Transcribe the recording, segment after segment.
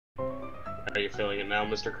Are you feeling it now,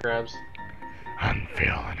 Mr. Krabs? I'm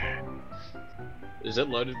feeling it. Is it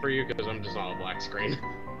loaded for you? Because I'm just on a black screen.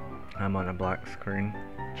 I'm on a black screen.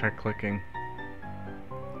 Try clicking.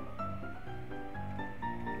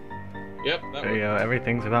 Yep, that There you go,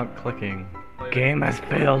 everything's about clicking. Later. Game has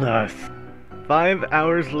failed us. 5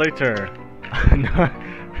 hours later. No.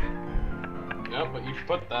 No, but you should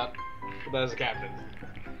put that as a captain.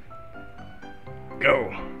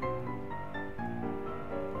 Go.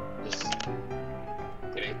 Just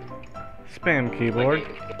kidding. Spam keyboard.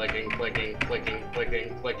 Clicking, clicking, clicking,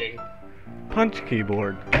 clicking, clicking. Punch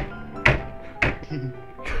keyboard.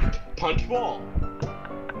 Punch ball.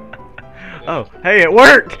 Oh, hey, it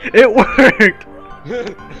worked! It worked!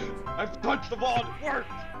 I punched the ball and it worked!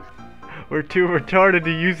 We're too retarded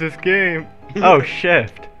to use this game. Oh,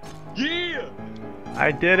 shift. Yeah!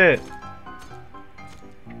 I did it.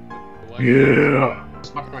 What? Yeah.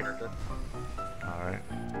 Fuck my character. Alright.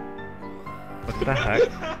 What the heck?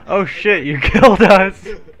 Oh shit, you killed us!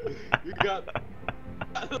 You got...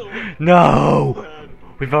 No!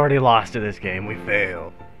 We've already lost to this game, we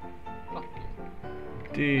failed. Fuck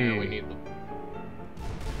you. D. Now we need the...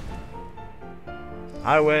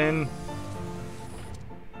 I win.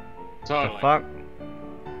 Totally. The fuck?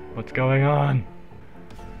 What's going on?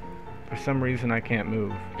 For some reason I can't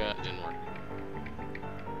move. Yeah, it didn't work.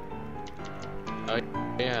 Oh,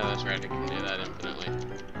 yeah, that's right, I can do that infinitely.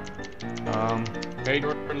 Hey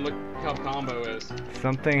Jordan, look how combo is.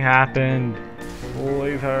 Something happened.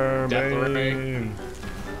 Laser Death ray. beam.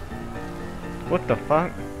 What the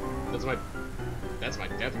fuck? That's my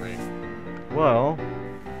death ray. Well,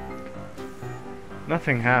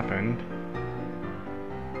 nothing happened.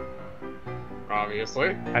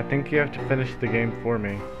 Obviously. I think you have to finish the game for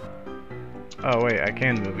me. Oh wait, I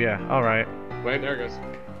can move, yeah, alright. Wait, there it goes.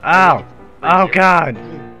 Ow! Oh god!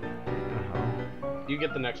 You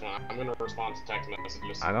get the next one. I'm gonna respond to text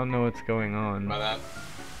messages. I don't know what's going on. By that.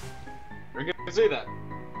 We're gonna see that.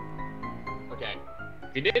 Okay.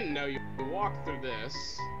 If you didn't know, you walk through this,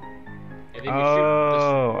 and then you shoot this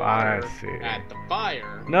water I see. at the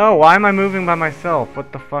fire. No, why am I moving by myself?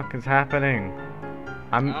 What the fuck is happening?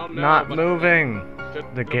 I'm I don't know, not but moving.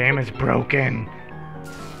 The game is broken.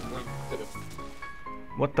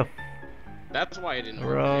 What the f- That's why it didn't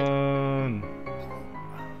work. Run.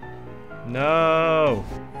 No.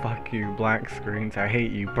 Fuck you, black screens. I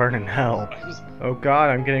hate you. Burn in hell. Oh god,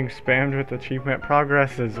 I'm getting spammed with achievement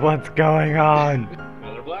progresses. What's going on?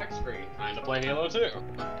 Another black screen. Time to play Halo 2.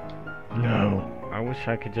 No. I wish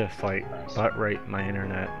I could just, like, butt rate my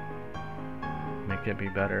internet. Make it be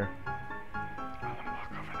better. I want to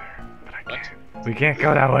walk over there, but I can't. We can't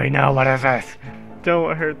go that way. No, what is this?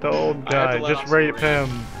 Don't hurt the old guy. Just rape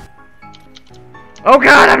him. Oh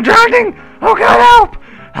god, I'm drowning! Oh god, help!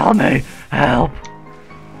 Help me! Help!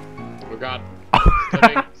 Oh god.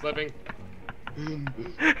 Slipping.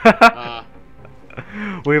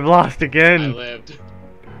 We've lost I again. lived.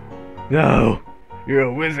 No. You're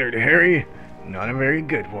a wizard, Harry. Not a very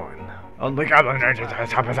good one. Only goblins are just on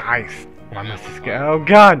top of the ice. I must escape. Oh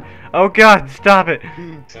god! Oh god, stop it!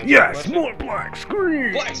 Yes, more black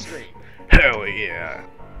screen! Black screen! Hell yeah!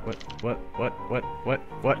 What?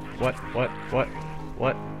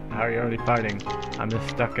 How are you already fighting? I'm just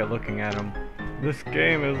stuck at looking at him. This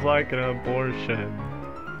game is like an abortion.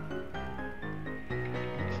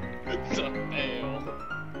 It's a fail.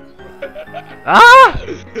 Ah!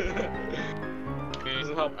 Okay,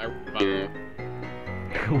 doesn't help.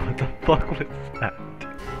 What the fuck was that?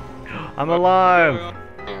 I'm alive!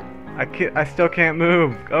 I still can't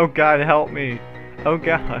move. Oh god, help me. Oh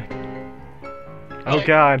god. Oh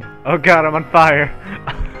god. Oh god, I'm on fire.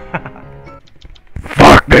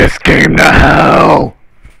 Fuck this game to hell!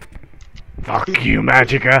 Fuck you,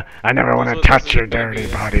 Magicka. I never want to touch your dirty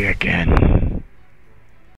body again.